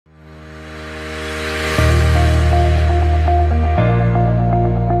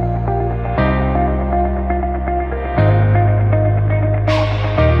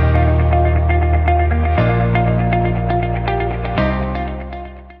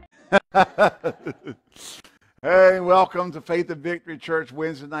Hey, welcome to Faith and Victory Church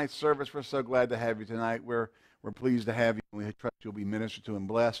Wednesday night service. We're so glad to have you tonight. We're pleased to have you. We trust you'll be ministered to and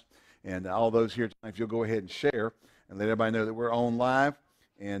blessed. And all those here tonight, if you'll go ahead and share and let everybody know that we're on live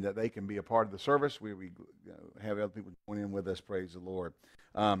and that they can be a part of the service. We have other people join in with us. Praise the Lord.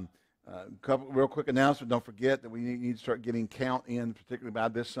 Couple real quick announcements. Don't forget that we need to start getting count in, particularly by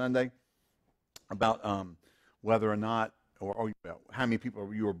this Sunday, about whether or not or how many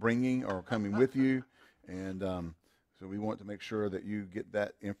people you are bringing or coming with you. And so we want to make sure that you get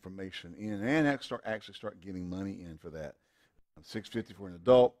that information in and actually start getting money in for that. $6.50 for an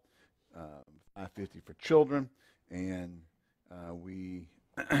adult, $5.50 for children, and we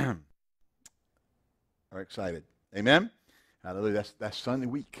are excited. Amen. Hallelujah. That's Sunday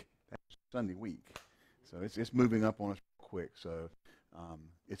week. That's Sunday week. So it's moving up on us quick. So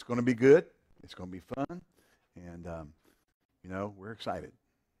it's going to be good. It's going to be fun, and we're excited.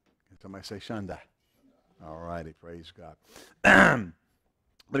 Can somebody say Shanda? All righty, praise God.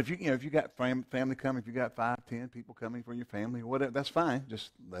 But if you got family coming, if you got 5, 10 people coming from your family, whatever, that's fine.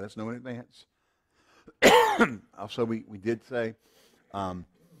 Just let us know in advance. Also, we did say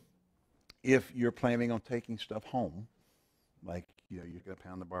if you're planning on taking stuff home, like you're going to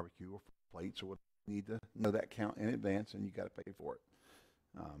pound the barbecue or plates or whatever, you need to know that count in advance, and you got to pay for it,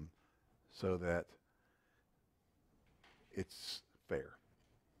 so that it's fair.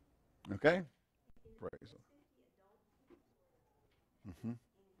 Okay. Praise them.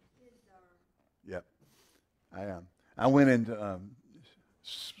 Yep. I went into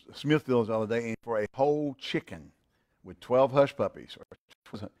Smithfield's the other day and for a whole chicken with 12 hush puppies,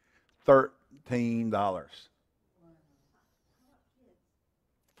 was $13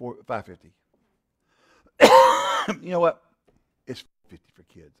 for $5.50. You know what? It's $4.50 for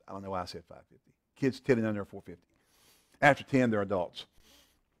kids. I don't know why I said $5.50. Kids 10 and under are $4.50. After 10, they're adults.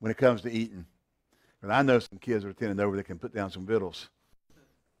 When it comes to eating. And I know some kids that are 10 and over that can put down some vittles.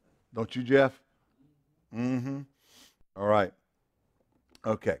 Don't you, Jeff? Mm-hmm. All right.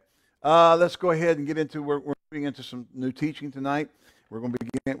 Okay. Let's go ahead and get into, we're moving into some new teaching tonight. We're going to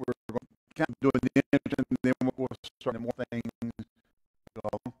begin, we're going to kind of do an introduction, and then we'll start more things.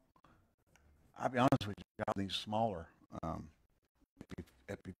 I'll be honest with you, got these smaller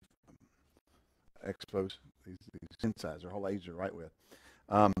expos, these insides, their whole age are right with.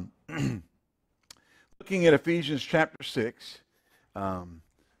 Looking at Ephesians chapter 6,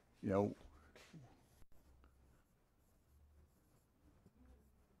 we'll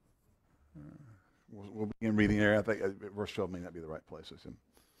begin reading there. I think verse 12 may not be the right place.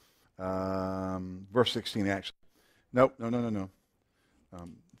 Verse 16, actually. Nope, no.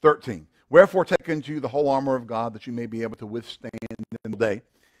 13. Wherefore take unto you the whole armor of God, that you may be able to withstand in the day.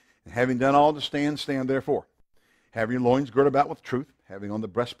 And having done all to stand, stand therefore. Having your loins girt about with truth, having on the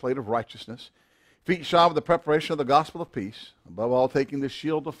breastplate of righteousness, feet shod with the preparation of the gospel of peace, above all taking the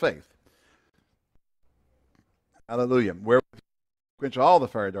shield of faith. Hallelujah. Wherewith you quench all the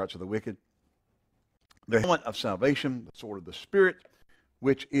fiery darts of the wicked, the helmet of salvation, the sword of the Spirit,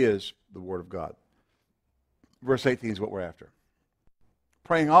 which is the word of God. Verse 18 is what we're after.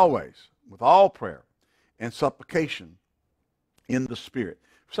 Praying always with all prayer and supplication in the Spirit.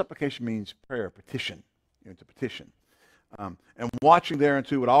 Supplication means prayer, petition. To petition. And watching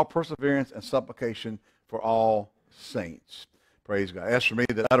thereunto with all perseverance and supplication for all saints. Praise God. As for me,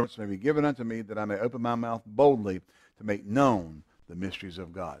 that utterance may be given unto me, that I may open my mouth boldly to make known the mysteries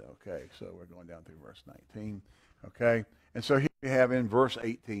of God. Okay, so we're going down through verse 19. Okay, and so here we have in verse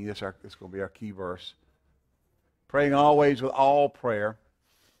 18, this is going to be our key verse. Praying always with all prayer.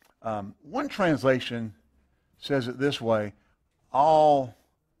 One translation says it this way, all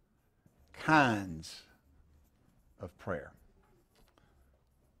kinds of prayer.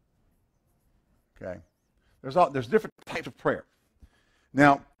 Okay, there's different types of prayer.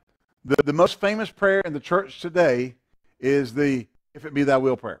 Now, the most famous prayer in the church today is the "If it be thy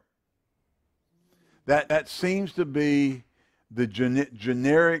will" prayer. That seems to be the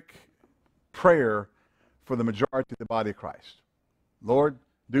generic prayer for the majority of the body of Christ. Lord,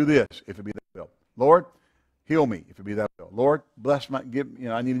 do this if it be thy will. Lord, heal me if it be thy will. Lord, bless I need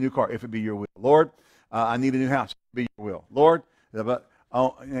a new car if it be your will. Lord, I need a new house if it be your will. Lord,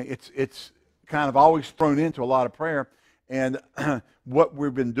 it's kind of always thrown into a lot of prayer. And what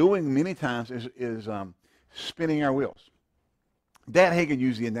we've been doing many times is spinning our wheels. Dad Hagin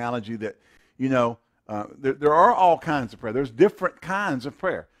used the analogy that, there are all kinds of prayer. There's different kinds of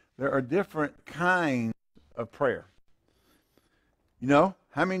prayer. There are different kinds of prayer. How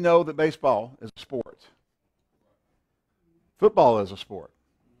many know that baseball is a sport? Football is a sport.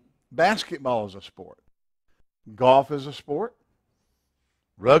 Basketball is a sport. Golf is a sport.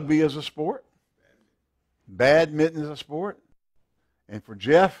 Rugby is a sport. Badminton is a sport. And for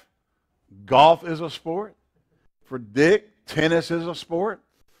Jeff, golf is a sport. For Dick, tennis is a sport.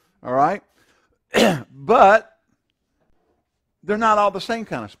 All right? But they're not all the same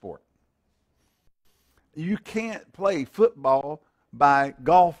kind of sport. You can't play football by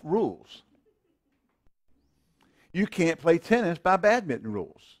golf rules. You can't play tennis by badminton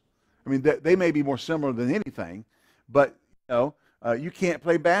rules. I mean, they may be more similar than anything, but you can't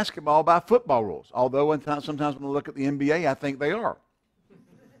play basketball by football rules. Although sometimes when I look at the NBA, I think they are.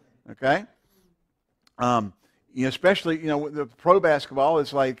 Okay, especially with the pro basketball,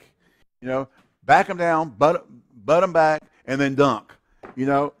 it's like back them down, butt them back, and then dunk.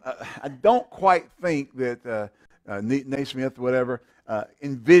 I don't quite think that Naismith, whatever,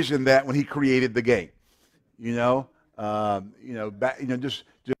 envisioned that when he created the game.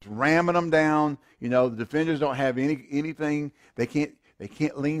 Just ramming them down. The defenders don't have anything. They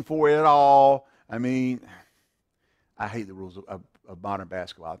can't lean forward at all. I mean, I hate the rules of modern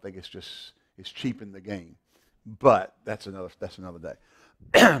basketball. I think it's cheapened the game. But that's another day.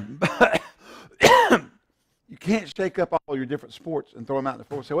 But you can't shake up all your different sports and throw them out in the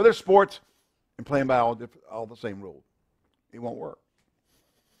floor and say, well, there's sports, and play them by all the same rules. It won't work.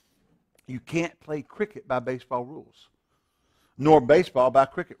 You can't play cricket by baseball rules, nor baseball by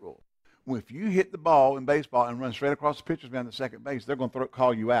cricket rules. Well, if you hit the ball in baseball and run straight across the pitcher's mound to second base, they're going to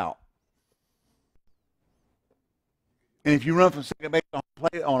call you out. And if you run from second base and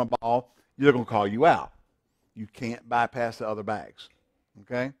play on a ball, they're going to call you out. You can't bypass the other bags.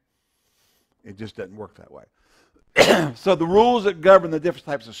 Okay? It just doesn't work that way. So the rules that govern the different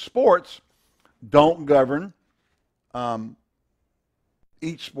types of sports don't govern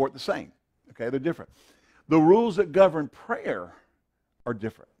each sport the same. Okay, they're different. The rules that govern prayer are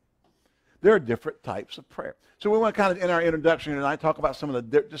different. There are different types of prayer. So we want to kind of, in our introduction tonight, talk about some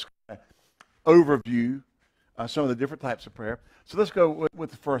of the, just kind of overview some of the different types of prayer. So let's go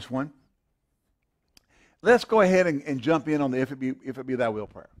with the first one. Let's go ahead and jump in on the if it be thy will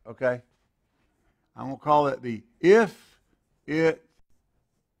prayer, okay? I'm going to call it the if it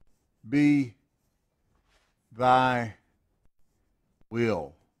be thy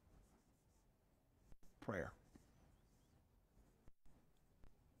will prayer.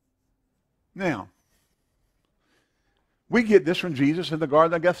 Now, we get this from Jesus in the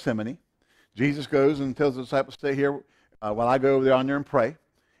Garden of Gethsemane. Jesus goes and tells the disciples, stay here while I go over there on there and pray. And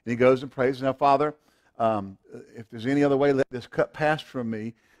he goes and prays. Now, Father, if there's any other way, let this cup pass from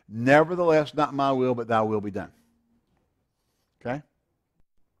me. Nevertheless, not my will, but thy will be done. Okay?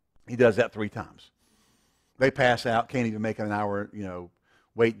 He does that 3 times. They pass out, can't even make an hour,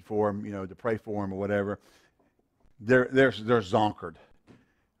 waiting for him, to pray for him or whatever. They're zonkered.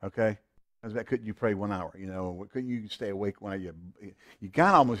 Okay? Couldn't you pray 1 hour? Couldn't you stay awake 1 hour? You kind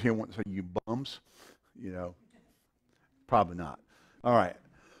of almost hear one say, you bums. Probably not. All right.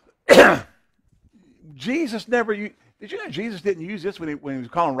 Jesus never used. Did you know Jesus didn't use this when he was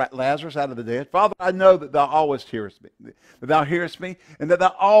calling Lazarus out of the dead? Father, I know that thou always hearest me, that thou hearest me, and that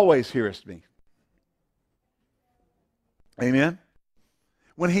thou always hearest me. Amen?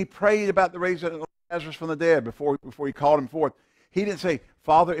 When he prayed about the raising of Lazarus from the dead before he called him forth, he didn't say,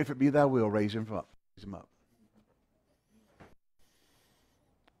 Father, if it be thy will, raise him up. Raise him up.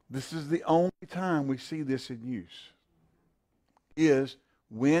 This is the only time we see this in use, is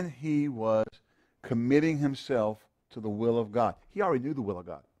when he was committing himself to the will of God. He already knew the will of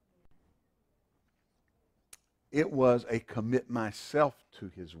God. It was a commit myself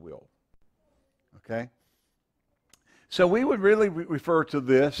to his will. Okay? So we would really refer to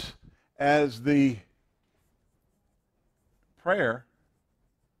this as the prayer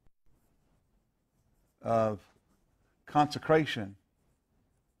of consecration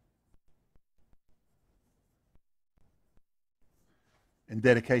and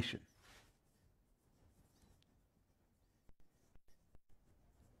dedication.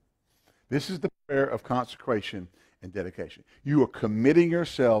 This is the prayer of consecration and dedication. You are committing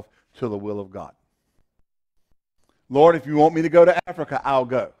yourself to the will of God. Lord, if you want me to go to Africa, I'll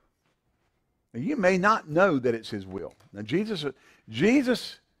go. Now, you may not know that it's his will. Now, Jesus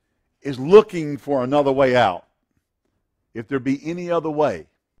is looking for another way out. If there be any other way,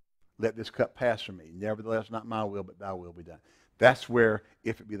 let this cup pass from me. Nevertheless, not my will, but thy will be done. That's where,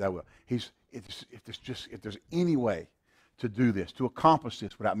 if it be thy will. If there's any way to do this, to accomplish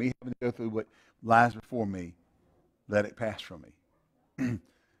this without me having to go through what lies before me, let it pass from me.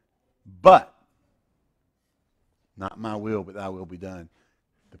 But, not my will, but thy will be done.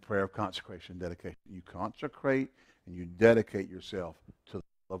 The prayer of consecration and dedication. You consecrate and you dedicate yourself to the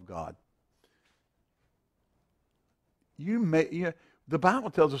will of God. The Bible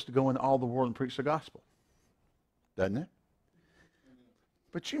tells us to go into all the world and preach the gospel, doesn't it?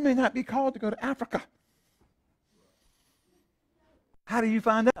 But you may not be called to go to Africa. How do you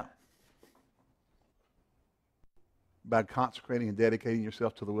find out? By consecrating and dedicating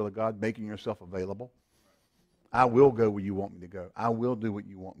yourself to the will of God, making yourself available. I will go where you want me to go. I will do what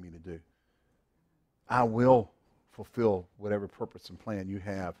you want me to do. I will fulfill whatever purpose and plan you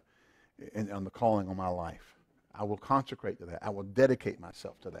have on the calling on my life. I will consecrate to that. I will dedicate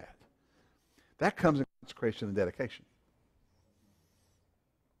myself to that. That comes in consecration and dedication.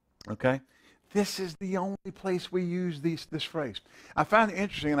 Okay? This is the only place we use this phrase. I find it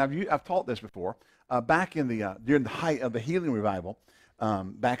interesting, and I've taught this before. Back in during the height of the healing revival,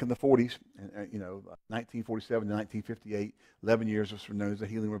 back in the 40s, 1947 to 1958, 11 years was known as the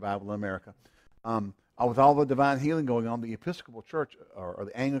healing revival in America. With all the divine healing going on, the Episcopal Church, or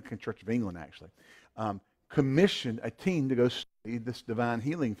the Anglican Church of England, actually, commissioned a team to go study this divine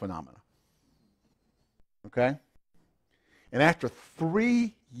healing phenomena. Okay? And after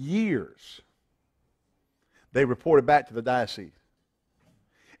 3 years, they reported back to the diocese.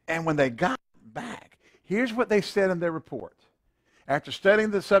 And when they got back, here's what they said in their report. After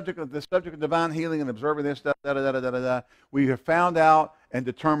studying the subject of divine healing and observing this, we have found out and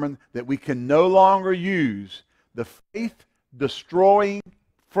determined that we can no longer use the faith-destroying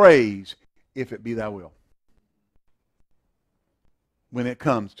phrase, "if it be thy will," when it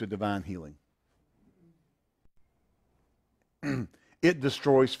comes to divine healing. It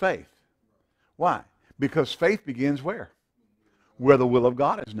destroys faith. Why? Because faith begins where? Where the will of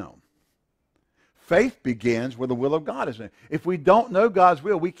God is known. Faith begins where the will of God is known. If we don't know God's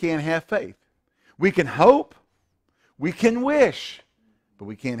will, we can't have faith. We can hope, we can wish, but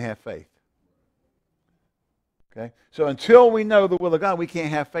we can't have faith. Okay? So until we know the will of God, we can't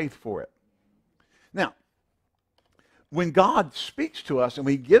have faith for it. Now, when God speaks to us and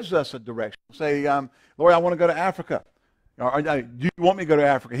He gives us a direction, say, Lord, I want to go to Africa. Or, do you want me to go to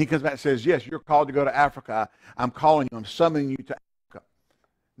Africa? He comes back and says, yes, you're called to go to Africa. I'm calling you. I'm summoning you to Africa.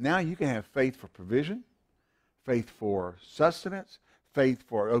 Now you can have faith for provision, faith for sustenance, faith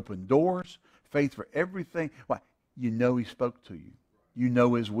for open doors, faith for everything. Why? You know He spoke to you. You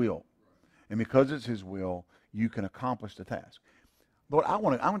know His will. And because it's His will, you can accomplish the task. Lord, I'm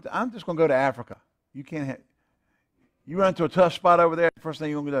just going to go to Africa. You can't have, you run into a tough spot over there, the first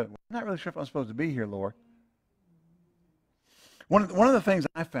thing you're going to do, I'm not really sure if I'm supposed to be here, Lord. One of the things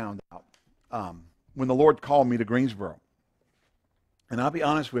I found out when the Lord called me to Greensboro, and I'll be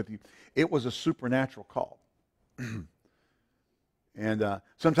honest with you, it was a supernatural call. And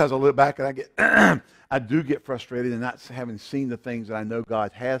sometimes I look back and I do get frustrated in not having seen the things that I know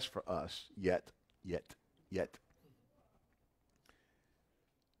God has for us yet.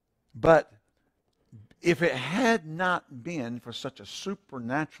 But if it had not been for such a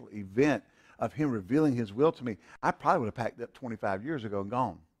supernatural event of Him revealing His will to me, I probably would have packed up 25 years ago and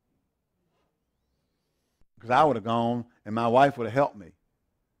gone. Because I would have gone and my wife would have helped me.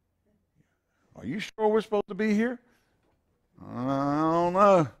 Are you sure we're supposed to be here? I don't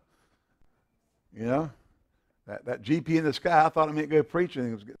know. You know, that GP in the sky, I thought it meant go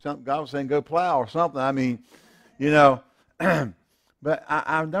preaching. It was something, God was saying go plow or something. I mean, you know, but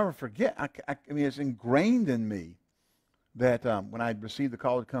I'll never forget. I mean, it's ingrained in me that when I received the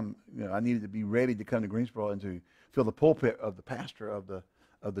call to come, you know, I needed to be ready to come to Greensboro and to fill the pulpit of the pastor of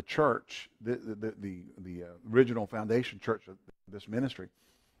the church, the original foundation church of this ministry.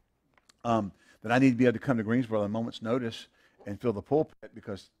 That I needed to be able to come to Greensboro at a moment's notice and fill the pulpit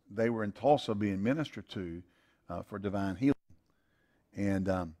because they were in Tulsa being ministered to for divine healing. And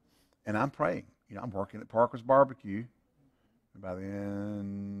I'm praying. You know, I'm working at Parker's Barbecue. By the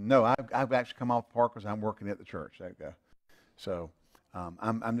end, no, I've actually come off Parker's. I'm working at the church. There you go. So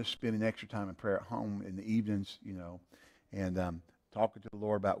I'm just spending extra time in prayer at home in the evenings, you know, and talking to the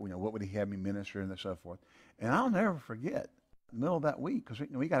Lord about, you know, what would He have me minister and so forth. And I'll never forget the middle of that week, because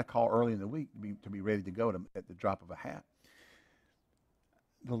we got a call early in the week to be ready to go at the drop of a hat.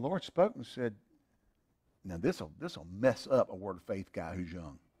 The Lord spoke and said, now this'll mess up a Word of Faith guy who's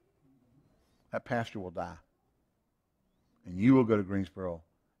young. That pastor will die. And you will go to Greensboro,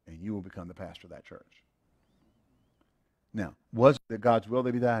 and you will become the pastor of that church. Now, was it God's will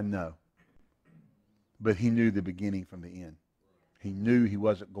that he died? No. But He knew the beginning from the end. He knew he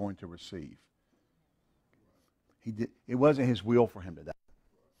wasn't going to receive. It wasn't His will for him to die.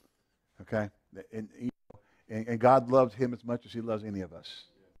 Okay? And God loved him as much as He loves any of us.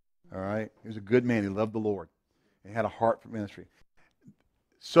 All right? He was a good man. He loved the Lord. He had a heart for ministry.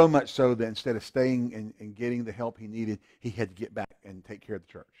 So much so that instead of staying and getting the help he needed, he had to get back and take care of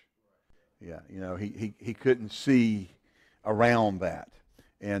the church. Yeah, you know, he couldn't see around that.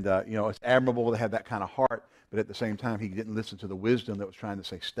 And, it's admirable to have that kind of heart, but at the same time, he didn't listen to the wisdom that was trying to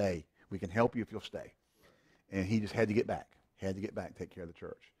say, stay. We can help you if you'll stay. And he just had to get back, take care of the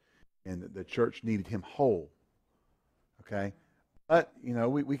church. And the church needed him whole, okay? But,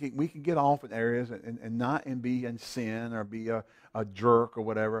 we can get off in areas and not be in sin or be a jerk or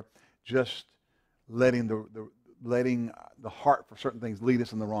whatever, just letting the heart for certain things lead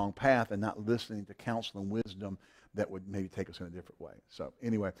us in the wrong path and not listening to counsel and wisdom that would maybe take us in a different way. So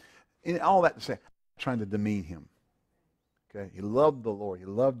anyway, all that to say, I'm trying to demean him. Okay, he loved the Lord, he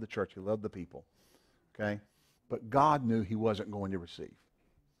loved the church, he loved the people. Okay, but God knew he wasn't going to receive,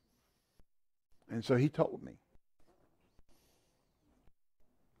 and so he told me.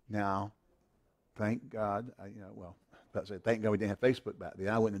 Now, thank God, thank God we didn't have Facebook back then.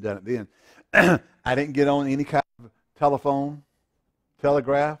 I wouldn't have done it then. I didn't get on any kind of telephone,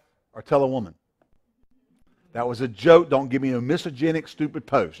 telegraph, or tell a woman. That was a joke. Don't give me a misogynic, stupid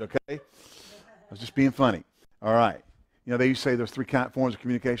post, okay? I was just being funny. All right. They used to say there's three forms of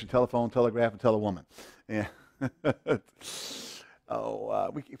communication: telephone, telegraph, and tell a woman. Yeah. If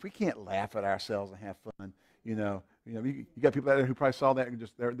we can't laugh at ourselves and have fun, you got people out there who probably saw that and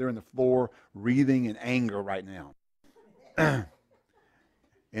just they're in the floor wreathing in anger right now. And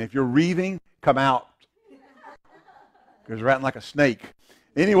if you're wreathing, come out, because you're acting like a snake.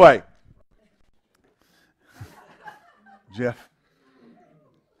 Anyway. Jeff.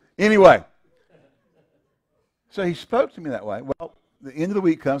 Anyway, so he spoke to me that way. Well, the end of the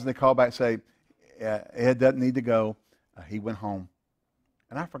week comes and they call back and say, Ed doesn't need to go. He went home.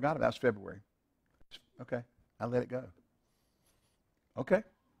 And I forgot about it. It was February. Okay, I let it go. Okay.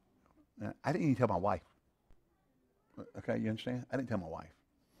 Now, I didn't even tell my wife. Okay, you understand? I didn't tell my wife.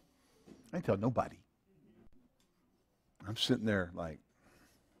 I didn't tell nobody. I'm sitting there like,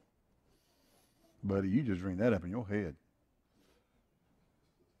 buddy, you just ring that up in your head.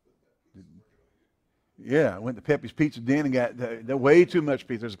 Yeah, I went to Pepe's Pizza Den and got way too much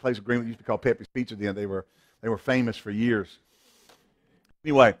pizza. There's a place in Greenwood used to be called Pepe's Pizza Den. They were famous for years.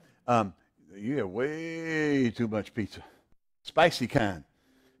 Anyway, you had way too much pizza, spicy kind,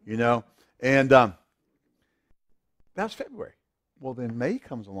 And that was February. Well, then May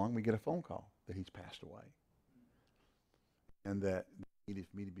comes along. We get a phone call that he's passed away, and that he needed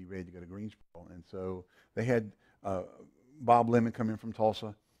me to be ready to go to Greensboro. And so they had Bob Lemon come in from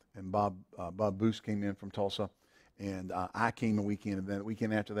Tulsa. And Bob Boost came in from Tulsa, and I came a weekend. And then the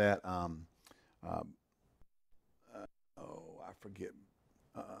weekend after that, I forget.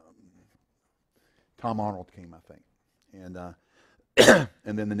 Tom Arnold came, I think, and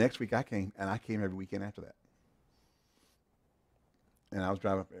and then the next week I came, and I came every weekend after that. And I was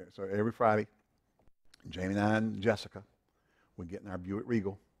driving up there. So every Friday, Jamie and I and Jessica would get in our Buick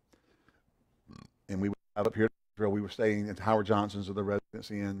Regal, and we would drive up here. We were staying at Howard Johnson's or the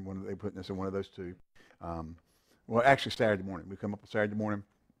Residency Inn. They put us in one of those two. Well, actually Saturday morning. We come up on Saturday morning,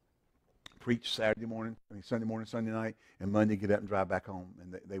 preach Sunday morning, Sunday night, and Monday get up and drive back home.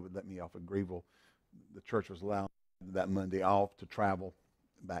 And they would let me off at Greenville. The church was allowed that Monday off to travel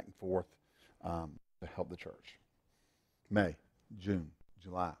back and forth to help the church. May, June,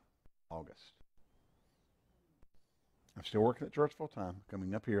 July, August. I'm still working at church full time.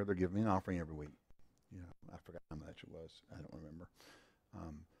 Coming up here, they're giving me an offering every week. I forgot how much it was. I don't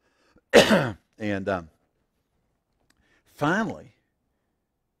remember. And finally,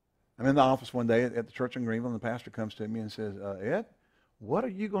 I'm in the office one day at the church in Greenville, and the pastor comes to me and says, Ed, what are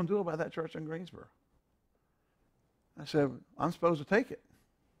you going to do about that church in Greensboro? I said, I'm supposed to take it.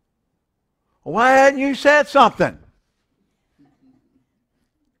 Well, why hadn't you said something?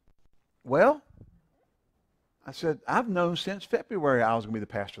 Well, I said, I've known since February I was going to be the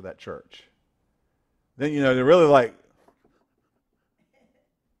pastor of that church. Then, they're really like,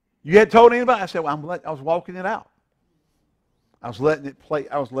 you hadn't told anybody? I said, well, I was walking it out. I was letting it play.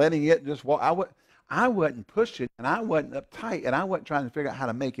 I was letting it just walk. I wasn't pushing, and I wasn't uptight, and I wasn't trying to figure out how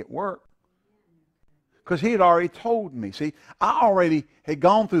to make it work. Because he had already told me. See, I already had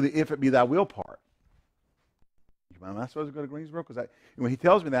gone through the if it be thy will part. Am I supposed to go to Greensboro? Because when he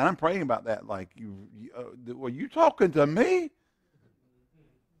tells me that, I'm praying about that. Like, were you talking to me?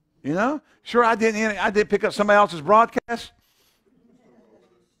 Sure, I did pick up somebody else's broadcast.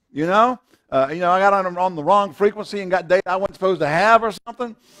 I got on the wrong frequency and got data I wasn't supposed to have or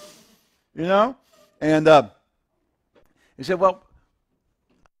something. And he said, well,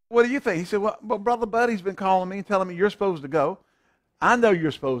 what do you think? He said, well, Brother Buddy's been calling me and telling me you're supposed to go. I know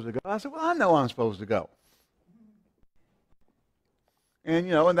you're supposed to go. I said, well, I know I'm supposed to go.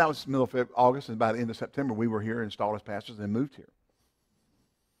 And, and that was middle of August, and by the end of September, we were here, installed as pastors, and moved here.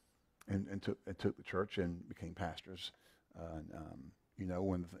 And took the church and became pastors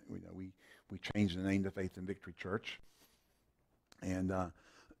When we changed the name to Faith and Victory Church, and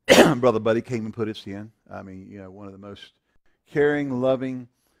Brother Buddy came and put us in. I mean, one of the most caring, loving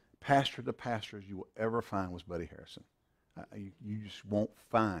pastor to pastors you will ever find was Buddy Harrison. You just won't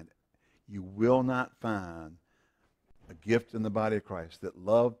find it. You will not find a gift in the body of Christ that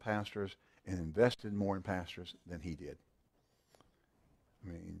loved pastors and invested more in pastors than he did. I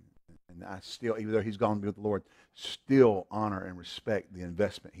mean, and I still, even though he's gone to be with the Lord, still honor and respect the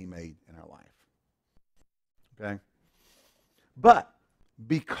investment he made in our life. Okay? But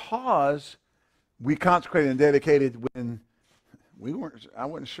because we consecrated and dedicated when I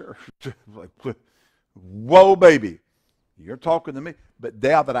wasn't sure. Like, whoa, baby, you're talking to me. But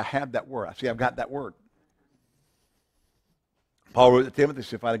now that I have that word, I've got that word. Paul wrote to Timothy,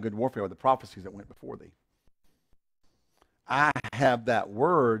 "To fight a good warfare with the prophecies that went before thee." I have that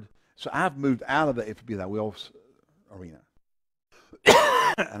word, so I've moved out of the "if it be thy will" arena.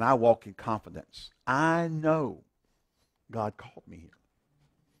 And I walk in confidence. I know God called me here.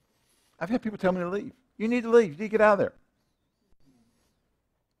 I've had people tell me to leave. You need to leave. You need to get out of there.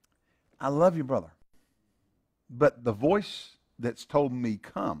 I love you, brother. But the voice that's told me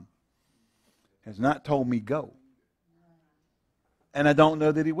come has not told me go. And I don't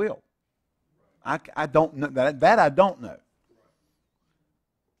know that he will. I don't know that I don't know.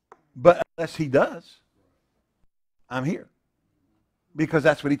 But unless he does, I'm here. Because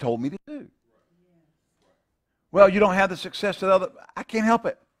that's what he told me to do. Well, you don't have the success that other. I can't help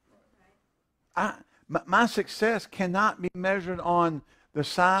it. My success cannot be measured on the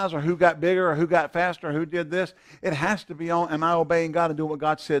size or who got bigger or who got faster or who did this. It has to be on, am I obeying God and doing what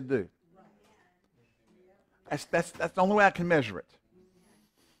God said do? That's the only way I can measure it.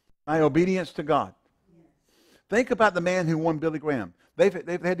 My obedience to God. Think about the man who won Billy Graham. They've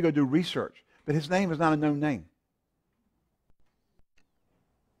had to go do research, but his name is not a known name.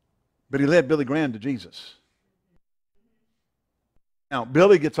 But he led Billy Graham to Jesus. Now,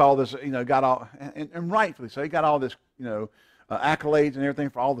 Billy gets all this, got all, and rightfully so, he got all this, accolades and everything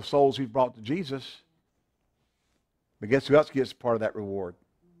for all the souls he's brought to Jesus. But guess who else gets part of that reward?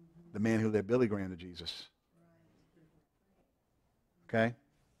 The man who led Billy Graham to Jesus. Okay?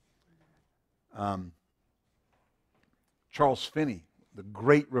 Charles Finney, the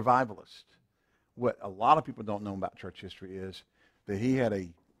great revivalist. What a lot of people don't know about church history is that he had a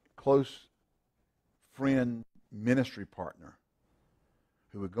close friend ministry partner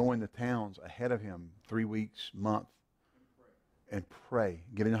who would go into towns ahead of him 3 weeks, month, and pray.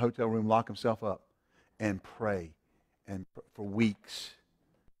 Get in a hotel room, lock himself up, and pray. And for weeks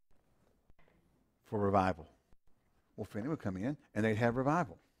for revival. Well, Finney would come in, and they'd have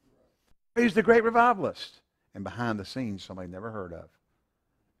revival. He's the great revivalist. And behind the scenes, somebody never heard of.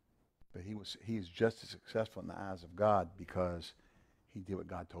 But he is just as successful in the eyes of God because he did what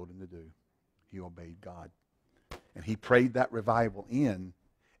God told him to do. He obeyed God. And he prayed that revival in.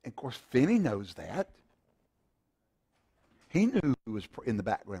 And of course, Finney knows that. He knew who was in the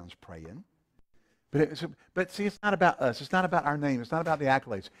backgrounds praying. But see, it's not about us. It's not about our name. It's not about the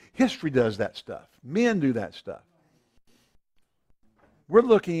accolades. History does that stuff. Men do that stuff. We're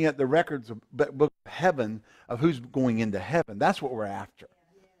looking at the records of book of heaven of who's going into heaven. That's what we're after.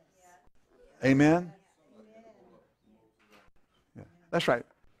 Amen? Yeah, that's right.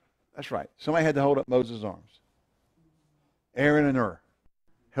 That's right. Somebody had to hold up Moses' arms. Aaron and Ur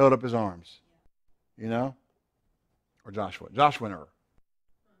held up his arms. Or Joshua. Joshua and Ur.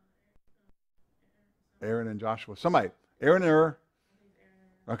 Aaron and Joshua. Somebody. Aaron and Ur.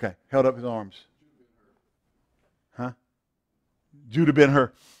 Okay. Held up his arms. Huh? Judah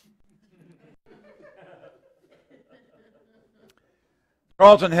Ben-Hur.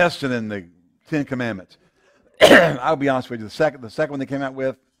 Charlton Heston in the Ten Commandments. I'll be honest with you. The second one they came out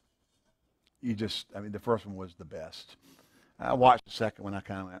with, the first one was the best. I watched the second one. I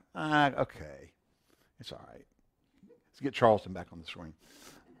kind of went, okay. It's all right. Let's get Charleston back on the screen.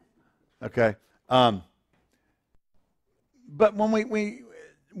 Okay. But when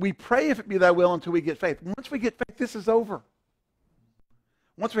we pray, if it be thy will, until we get faith. Once we get faith, this is over.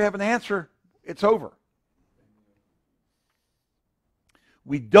 Once we have an answer, it's over.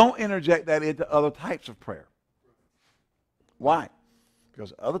 We don't interject that into other types of prayer. Why?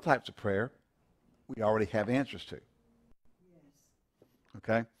 Because other types of prayer, we already have answers to.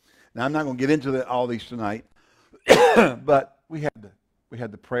 Okay? Now, I'm not going to get into all these tonight, but we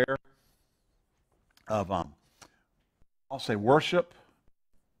had the prayer of, I'll say worship,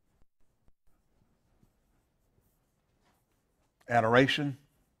 adoration,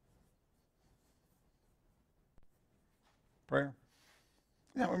 prayer.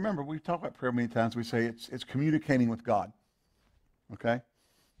 Now, remember, we've talked about prayer many times. We say it's communicating with God. Okay?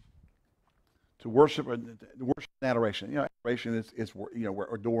 To worship and adoration. Adoration is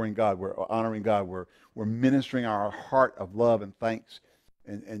we're adoring God, we're honoring God, we're ministering our heart of love and thanks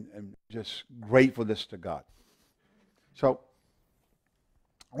and just gratefulness to God. So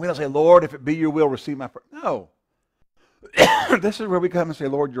we don't say, Lord, if it be your will, receive my prayer. No. This is where we come and say,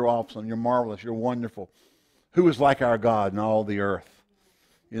 Lord, you're awesome, you're marvelous, you're wonderful. Who is like our God in all the earth?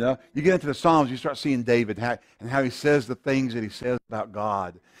 You get into the Psalms, you start seeing David and how he says the things that he says about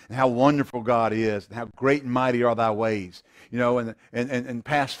God, and how wonderful God is, and how great and mighty are thy ways, and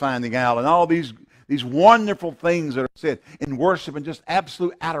past finding out, and all these wonderful things that are said in worship and just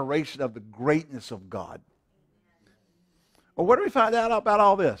absolute adoration of the greatness of God. Well, where do we find out about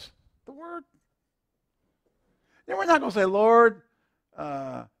all this? The Word. Then we're not going to say, Lord,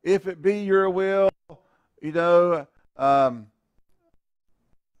 if it be your will,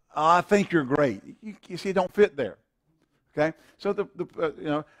 I think you're great. You see, it don't fit there. Okay, so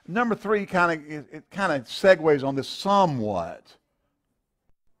number 3 kind of segues on this somewhat.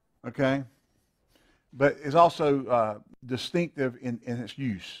 Okay, but is also distinctive in its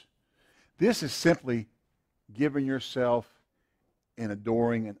use. This is simply giving yourself in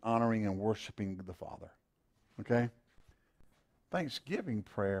adoring and honoring and worshiping the Father. Okay, Thanksgiving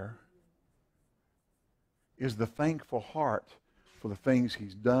prayer is the thankful heart for the things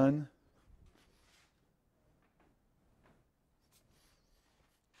He's done.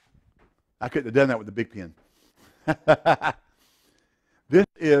 I couldn't have done that with the big pen. This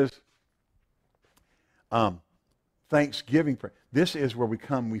is Thanksgiving prayer. This is where we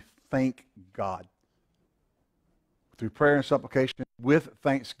thank God. Through prayer and supplication, with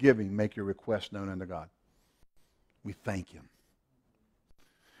thanksgiving, make your request known unto God. We thank Him.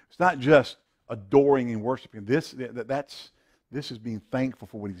 It's not just adoring and worshiping. This is being thankful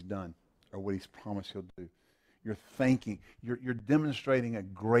for what He's done or what He's promised He'll do. You're thanking. You're demonstrating a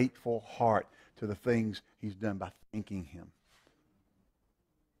grateful heart to the things He's done by thanking Him.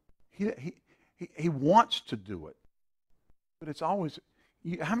 He wants to do it, but it's always.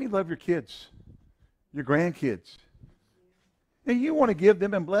 How many love your kids, your grandkids? And you want to give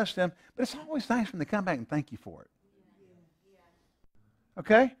them and bless them, but it's always nice when they come back and thank you for it.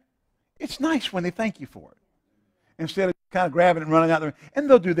 Okay? It's nice when they thank you for it, instead of kind of grabbing it and running out there. And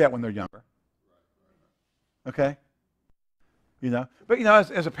they'll do that when they're younger. Okay? But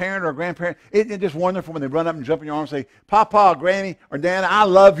as a parent or a grandparent, it's just wonderful when they run up and jump in your arms and say, Papa, Granny, or Dana, I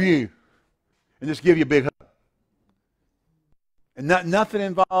love you. And just give you a big hug. And nothing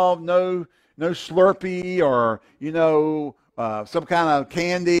involved, no Slurpee or, some kind of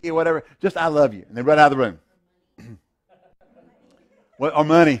candy or whatever. Just, I love you. And they run out of the room. Or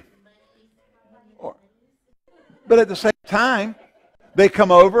money. But at the same time, they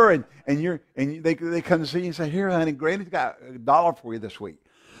come over and they come to see you and say, here, honey, Granny's got $1 for you this week.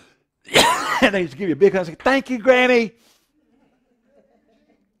 And they just give you a big hug and say, thank you, Granny.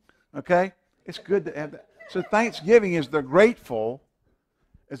 Okay? It's good to have that. So Thanksgiving is the grateful,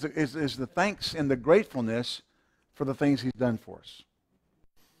 is the thanks and the gratefulness for the things He's done for us.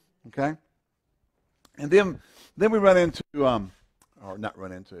 Okay? And then we run into, or not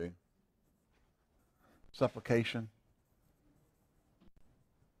run into, supplication.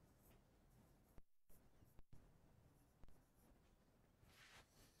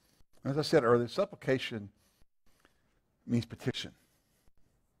 As I said earlier, supplication means petition.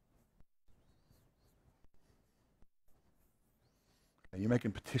 You're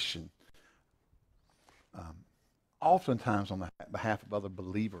making petition. Oftentimes on the behalf of other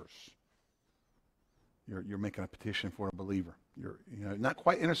believers. You're making a petition for a believer. You're not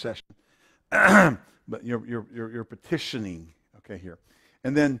quite intercession, but you're petitioning. Okay, here,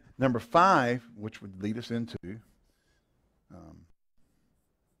 and then number 5, which would lead us into.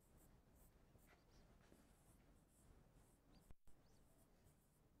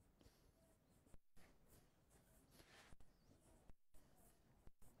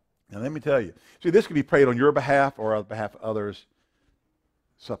 Now let me tell you. See, this can be prayed on your behalf or on behalf of others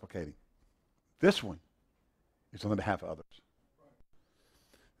supplicating. This one is on the behalf of others.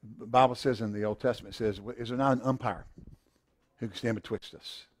 The Bible says in the Old Testament, it says, is there not an umpire who can stand betwixt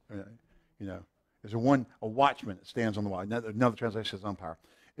us? Is there a watchman that stands on the wall? Another translation says umpire.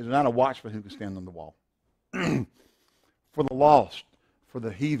 Is there not a watchman who can stand on the wall? For the lost, for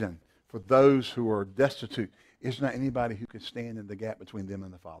the heathen, for those who are destitute, is there not anybody who can stand in the gap between them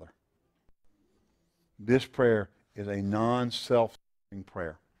and the Father? This prayer is a non-self-serving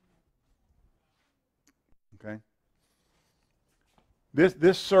prayer. Okay?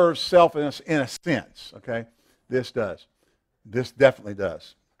 This serves self in a sense. Okay? This does. This definitely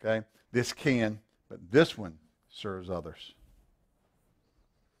does. Okay? This can, but this one serves others.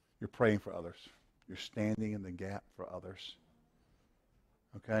 You're praying for others. You're standing in the gap for others.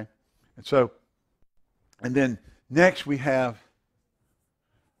 Okay? And then next we have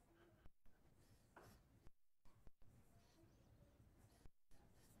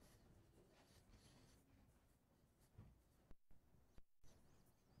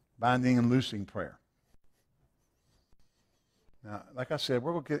binding and loosing prayer. Now, like I said,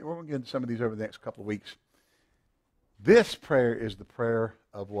 we're going to get into some of these over the next couple of weeks. This prayer is the prayer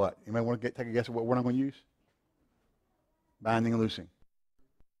of what? You might want to take a guess at what word I'm going to use? Binding and loosing.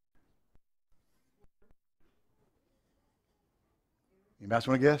 Anybody else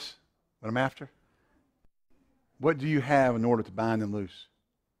want to guess what I'm after? What do you have in order to bind and loose?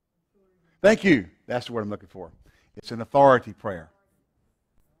 Thank you. That's the word I'm looking for. It's an authority prayer.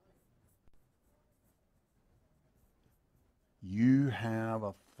 You have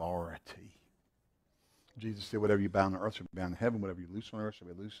authority. Jesus said, whatever you bound on earth shall be bound in heaven. Whatever you loose on earth shall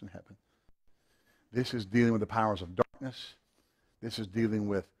be loose in heaven. This is dealing with the powers of darkness. This is dealing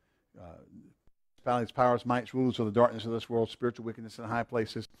with principalities, powers, mights, rulers of the darkness of this world, spiritual wickedness in high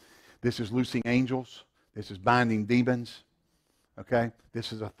places. This is loosing angels. This is binding demons. Okay?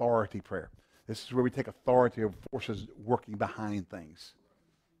 This is authority prayer. This is where we take authority over forces working behind things.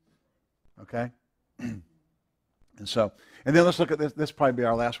 Okay? And then let's look at this. This will probably be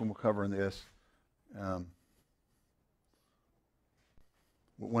our last one we'll cover in this.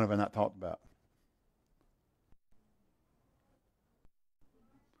 What have I not talked about?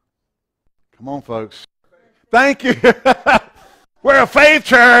 Come on, folks. Thank you. We're a faith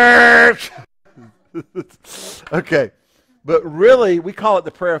church. Okay. But really, we call it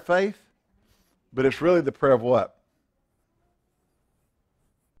the prayer of faith, but it's really the prayer of what?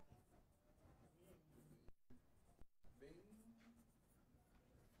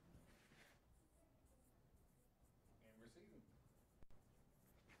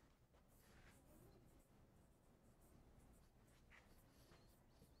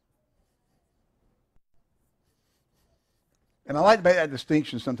 And I like to make that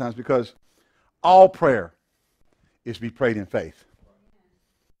distinction sometimes because all prayer is to be prayed in faith.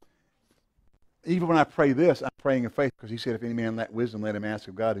 Even when I pray this, I'm praying in faith because he said, if any man lack wisdom, let him ask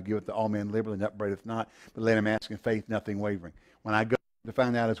of God, who giveth to all men liberally and upbraideth not, but let him ask in faith, nothing wavering. When I go to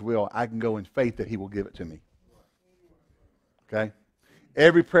find out his will, I can go in faith that he will give it to me. Okay?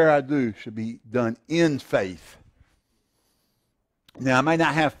 Every prayer I do should be done in faith. Now, I may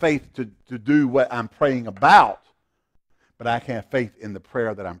not have faith to do what I'm praying about, but I can have faith in the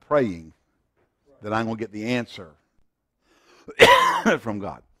prayer that I'm praying that I'm going to get the answer from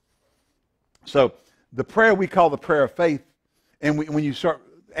God. So the prayer we call the prayer of faith, and when you start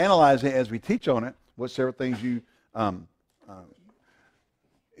analyzing it as we teach on it, what several things you,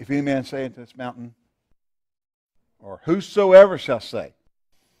 if any man say unto this mountain, or whosoever shall say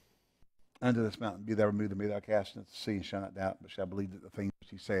unto this mountain, be thou removed and be thou cast into the sea, and shall not doubt, but shall believe that the things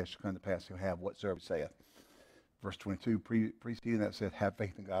which he saith shall come to pass, he'll have whatsoever he saith. Verse 22, preceding that said, have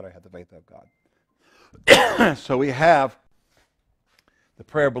faith in God, or have the faith of God. So we have the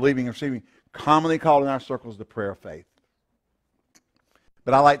prayer of believing and receiving, commonly called in our circles the prayer of faith.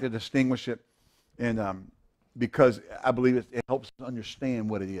 But I like to distinguish it because I believe it helps us understand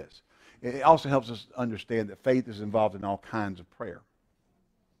what it is. It also helps us understand that faith is involved in all kinds of prayer.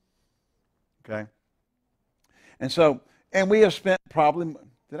 Okay? And we have spent probably,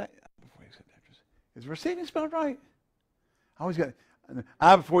 is receiving spelled right? I always got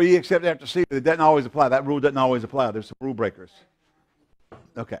I before ye except after see, but it doesn't always apply. That rule doesn't always apply. There's some rule breakers.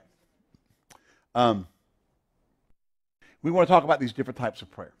 Okay. We want to talk about these different types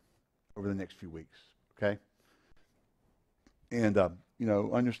of prayer over the next few weeks. Okay? And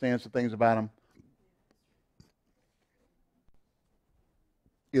understand some things about them.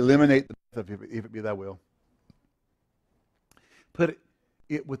 Eliminate the death if it be thy will. Put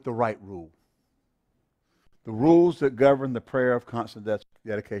it with the right rule. The rules that govern the prayer of constant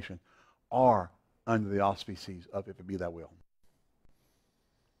dedication are under the auspices of if it be thy will.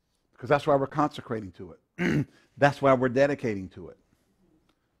 Because that's why we're consecrating to it. That's why we're dedicating to it.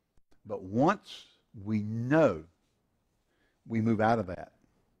 But once we know, we move out of that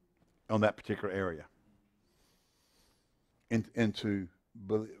on that particular area into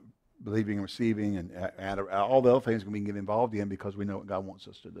believing and receiving and all the other things we can get involved in because we know what God wants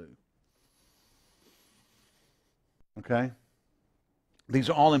us to do. Okay? These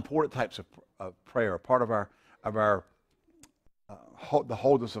are all important types of prayer. Part of the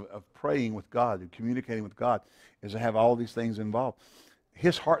wholeness of praying with God and communicating with God is to have all these things involved.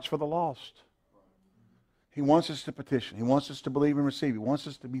 His heart's for the lost. He wants us to petition. He wants us to believe and receive. He wants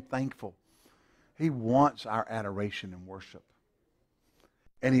us to be thankful. He wants our adoration and worship.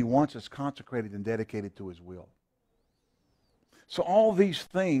 And He wants us consecrated and dedicated to His will. So all these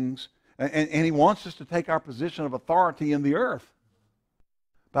things, and He wants us to take our position of authority in the earth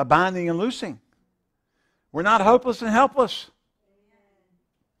by binding and loosing. We're not hopeless and helpless.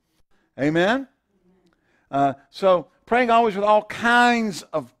 Amen? So praying always with all kinds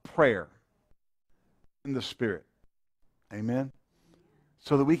of prayer in the Spirit. Amen?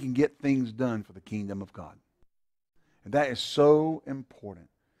 So that we can get things done for the kingdom of God. And that is so important.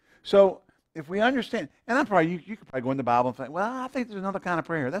 So if we understand, and I'm probably, you could probably go in the Bible and think, well, I think there's another kind of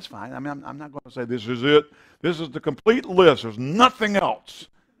prayer. That's fine. I mean, I'm not going to say this is it. This is the complete list. There's nothing else.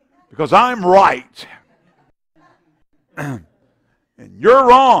 Because I'm right. And you're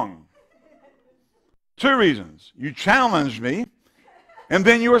wrong. 2 reasons. You challenged me, and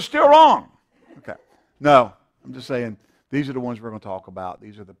then you were still wrong. Okay. No, I'm just saying, these are the ones we're going to talk about.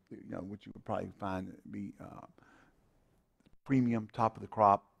 These are the, which you would probably find be premium, top of the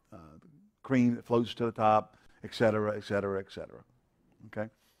crop, cream that floats to the top, et cetera, et cetera, et cetera. Okay?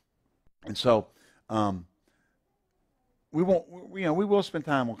 And so, we will spend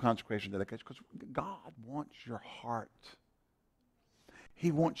time on consecration dedication because God wants your heart.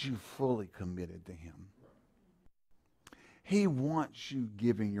 He wants you fully committed to Him. He wants you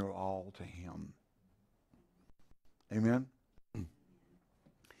giving your all to Him. Amen?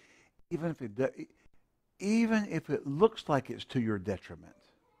 Even if it looks like it's to your detriment.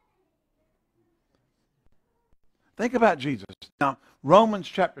 Think about Jesus. Now, Romans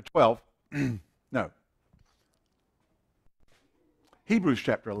chapter 12, no. Hebrews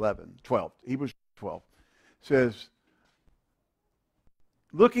chapter 12 says,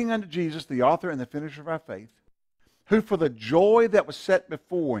 looking unto Jesus, the author and the finisher of our faith, who for the joy that was set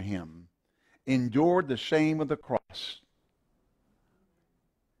before Him endured the shame of the cross.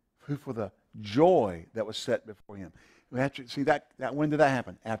 Who for the joy that was set before Him. We have to see that when did that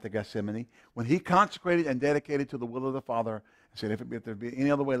happen? After Gethsemane. When He consecrated and dedicated to the will of the Father and said, if there be any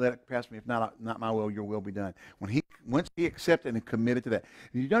other way, let it pass me. If not my will, your will be done. Once He accepted and committed to that.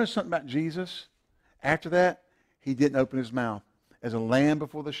 You notice something about Jesus? After that, He didn't open His mouth. As a lamb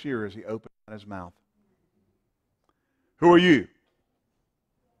before the shearers, He opened His mouth. Who are you?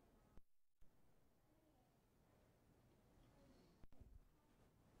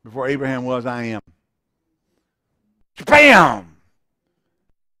 Before Abraham was, I am. Bam!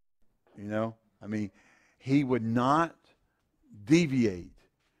 He would not deviate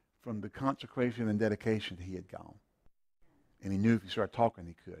from the consecration and dedication that He had gone. And He knew if He started talking,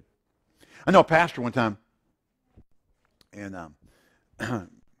 He could. I know a pastor one time, and I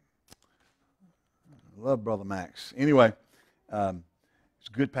love Brother Max. Anyway, he's a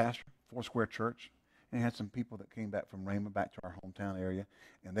good pastor, Foursquare Church. And he had some people that came back from Rhema back to our hometown area,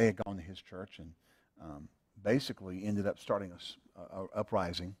 and they had gone to his church and basically ended up starting a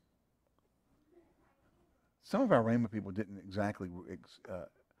uprising. Some of our Rhema people didn't exactly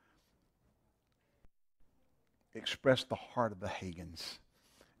express the heart of the Hagins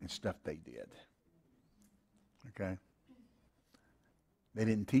and stuff they did. Okay? They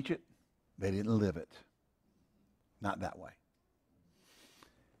didn't teach it. They didn't live it. Not that way.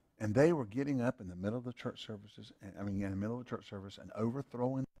 And they were getting up in the middle of the church services, in the middle of the church service and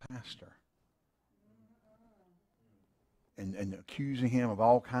overthrowing the pastor. And accusing him of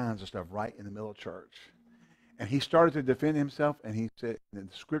all kinds of stuff right in the middle of church. And he started to defend himself, and he said, and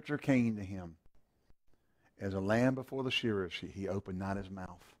the scripture came to him. As a lamb before the shearers, he opened not his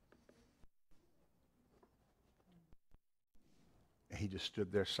mouth. And he just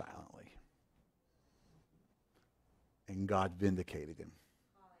stood there silently. And God vindicated him.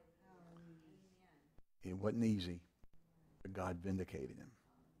 It wasn't easy, but God vindicated him.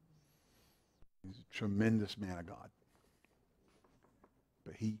 He's a tremendous man of God.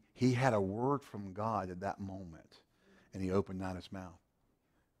 But he had a word from God at that moment, and he opened not his mouth.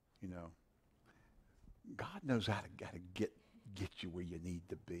 God knows how to get you where you need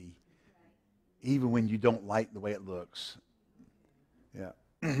to be, even when you don't like the way it looks. Yeah,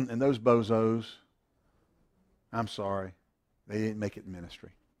 and those bozos, I'm sorry, they didn't make it in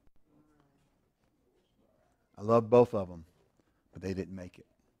ministry. I love both of them, but they didn't make it.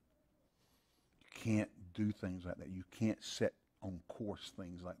 You can't do things like that. You can't set on course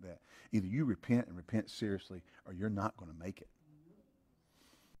things like that. Either you repent and repent seriously, or you're not going to make it.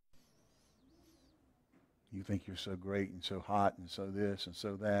 You think you're so great and so hot and so this and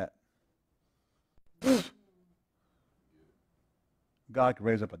so that. God can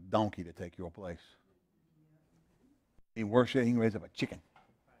raise up a donkey to take your place. Worse yet, He can raise up a chicken.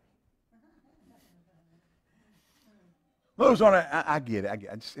 Those aren't. I get it.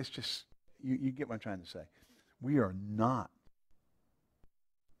 It's just you get what I'm trying to say. We are not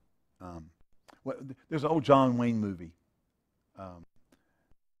Well, there's an old John Wayne movie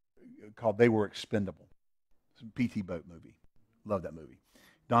called They Were Expendable. It's a P.T. Boat movie. Love that movie.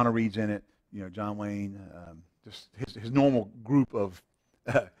 Donna Reed's in it. John Wayne, just his normal group of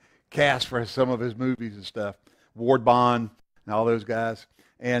cast for some of his movies and stuff. Ward Bond and all those guys.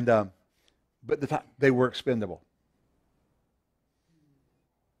 And but they were expendable.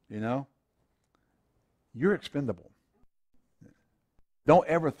 You're expendable. Don't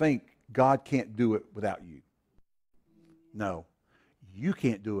ever think God can't do it without you. No, you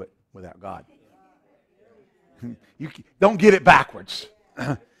can't do it without God. Don't get it backwards.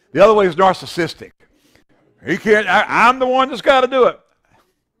 The other way is narcissistic. He can't. I'm the one that's got to do it.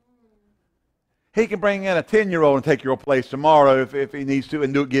 He can bring in a 10-year-old and take your place tomorrow if he needs to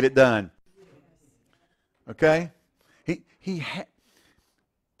and get it done. Okay? The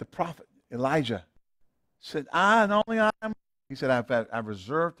prophet Elijah said, he said, I've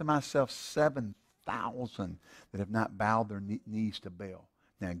reserved to myself 7,000 that have not bowed their knees to Baal.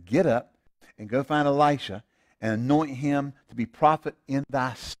 Now get up and go find Elisha and anoint him to be prophet in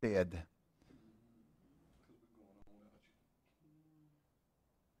thy stead.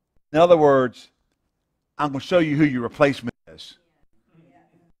 In other words, I'm going to show you who your replacement is.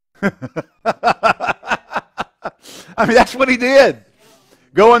 I mean, that's what he did.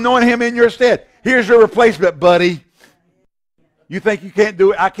 Go anoint him in your stead. Here's your replacement, buddy. You think you can't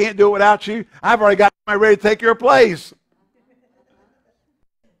do it? I can't do it without you. I've already got somebody ready to take your place.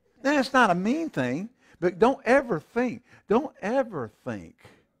 Now, it's not a mean thing, but don't ever think that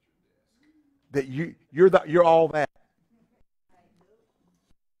you're all that.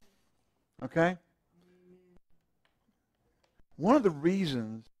 Okay? One of the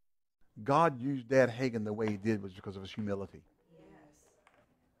reasons God used Dad Hagin the way he did was because of his humility.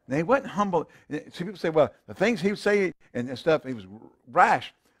 Now, he wasn't humble. See, people say, well, the things he would say and stuff, he was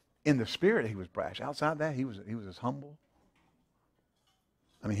brash. In the spirit, he was brash. Outside that, he was just humble.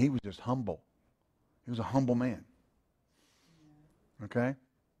 I mean, he was just humble. He was a humble man. Okay?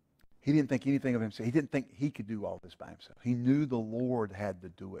 He didn't think anything of himself. He didn't think he could do all this by himself. He knew the Lord had to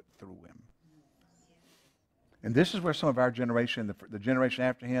do it through him. And this is where some of our generation, the generation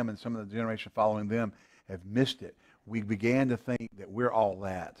after him and some of the generation following them, have missed it. We began to think that we're all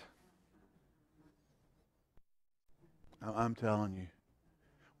that. I'm telling you,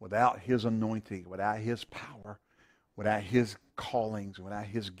 without his anointing, without his power, without his callings, without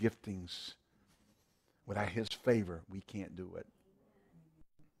his giftings, without his favor, we can't do it.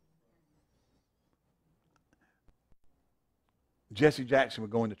 Jesse Jackson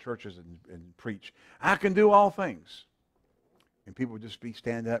would go into churches and preach, I can do all things. And people would just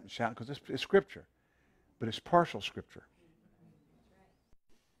stand up and shout, because it's scripture. But it's partial scripture.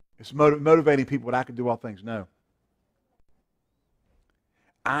 It's motivating people that I can do all things. No.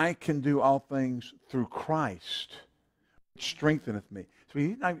 I can do all things through Christ, which strengtheneth me. So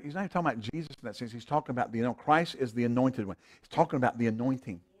he's not even talking about Jesus in that sense. He's talking about Christ is the anointed one. He's talking about the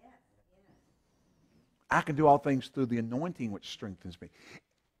anointing. I can do all things through the anointing which strengthens me.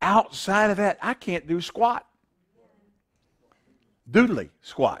 Outside of that, I can't do squat. Doodly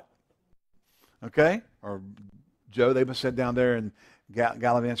squat. Okay? Or Joe, they must sit down there in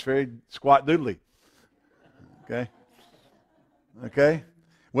Gallivant's Ferry, squat doodly. Okay? Okay?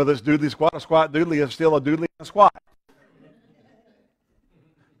 Whether it's doodly squat or squat doodly, it's still a doodly and a squat.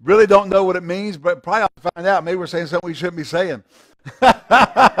 Really don't know what it means, but probably ought to find out. Maybe we're saying something we shouldn't be saying.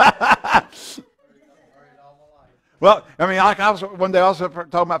 Well, I mean, I was one day also talking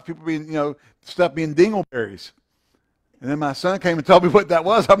about people being, stuff being dingleberries. And then my son came and told me what that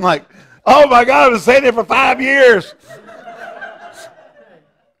was. I'm like, oh my God, I've been saying it for 5 years.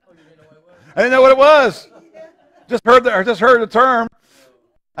 I didn't know what it was. Just heard the term.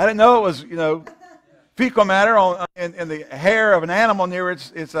 I didn't know it was, fecal matter in the hair of an animal near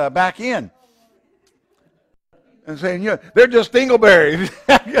its back end. And saying, they're just dingleberries.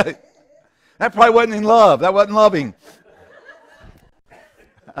 That probably wasn't in love. That wasn't loving.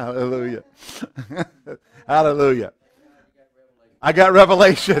 Hallelujah. Hallelujah. I got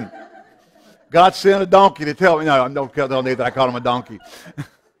revelation. God sent a donkey to tell me. No, don't need that. I called him a donkey.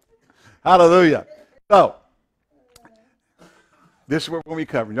 Hallelujah. So, this is what we're going to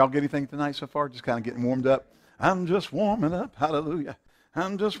be covering. Y'all get anything tonight so far? Just kind of getting warmed up. I'm just warming up. Hallelujah.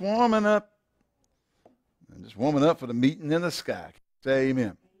 I'm just warming up. I'm just warming up for the meeting in the sky. Say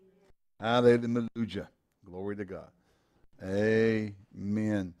amen. Hallelujah. Glory to God.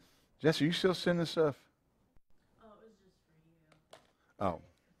 Amen. Jesse, are you still sending stuff? Oh, it was just for you.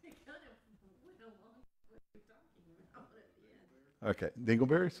 Oh. Okay.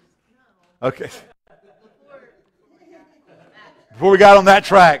 Dingleberries? No. Okay. Before we got on that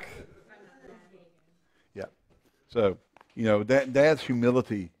track. So, Dad's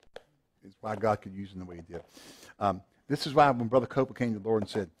humility is why God could use him the way he did. This is why when Brother Copa came to the Lord and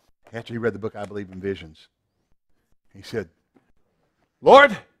said, after he read the book, I Believe in Visions, he said,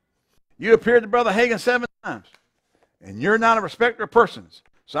 Lord, you appeared to Brother Hagin 7 times, and you're not a respecter of persons.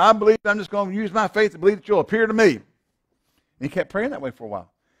 So I believe I'm just going to use my faith to believe that you'll appear to me. And he kept praying that way for a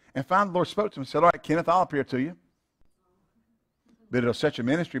while. And finally the Lord spoke to him and said, all right, Kenneth, I'll appear to you. But it'll set your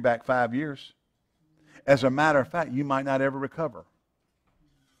ministry back 5 years. As a matter of fact, you might not ever recover.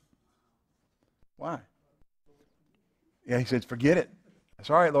 Why? Yeah, he said, forget it. That's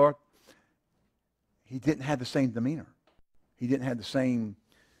all right, Lord. He didn't have the same demeanor. He didn't have the same,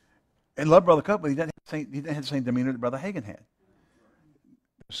 and love Brother Copeland, he didn't have the same demeanor that Brother Hagin had.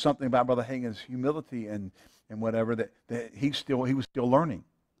 There's something about Brother Hagin's humility and whatever that he was still learning.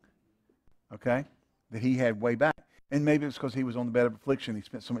 Okay? That he had way back. And maybe it's because he was on the bed of affliction. He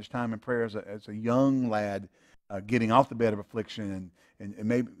spent so much time in prayer as a young lad, getting off the bed of affliction, and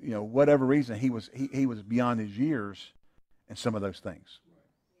maybe, whatever reason, he was beyond his years in some of those things.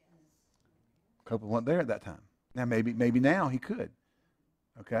 Copeland wasn't there at that time. Now maybe now he could.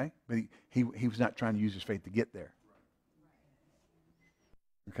 Okay? But he was not trying to use his faith to get there.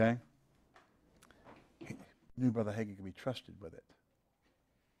 Okay? He knew Brother Hagin could be trusted with it.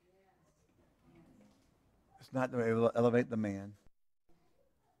 It's not to elevate the man,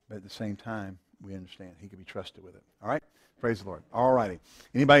 but at the same time, we understand he could be trusted with it. All right? Praise the Lord. All righty.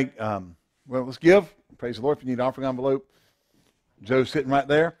 Anybody, let's give. Praise the Lord. If you need an offering envelope, Joe's sitting right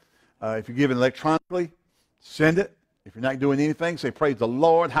there. If you're giving electronically, send it. If you're not doing anything, say, praise the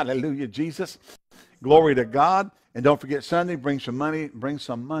Lord. Hallelujah, Jesus. Glory to God. And don't forget Sunday, bring some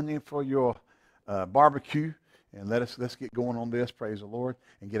money for your barbecue. And let's get going on this, praise the Lord,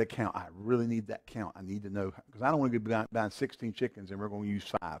 and get a count. I really need that count. I need to know, because I don't want to be buying 16 chickens and we're going to use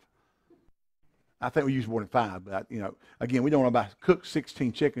 5. I think we use more than 5, but, again, we don't want to cook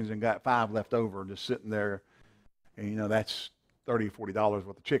 16 chickens and got 5 left over just sitting there. And, that's $30 or $40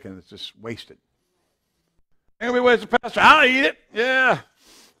 worth of chicken. It's just wasted. Everywhere's the pastor. I'll eat it. Yeah.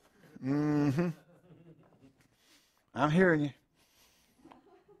 Mm-hmm. I'm hearing you.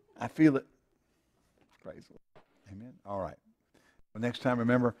 I feel it. Praise the Lord. Amen. All right. Well, next time,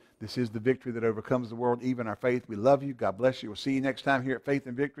 remember, this is the victory that overcomes the world, even our faith. We love you. God bless you. We'll see you next time here at Faith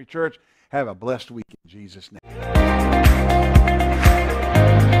and Victory Church. Have a blessed week in Jesus' name.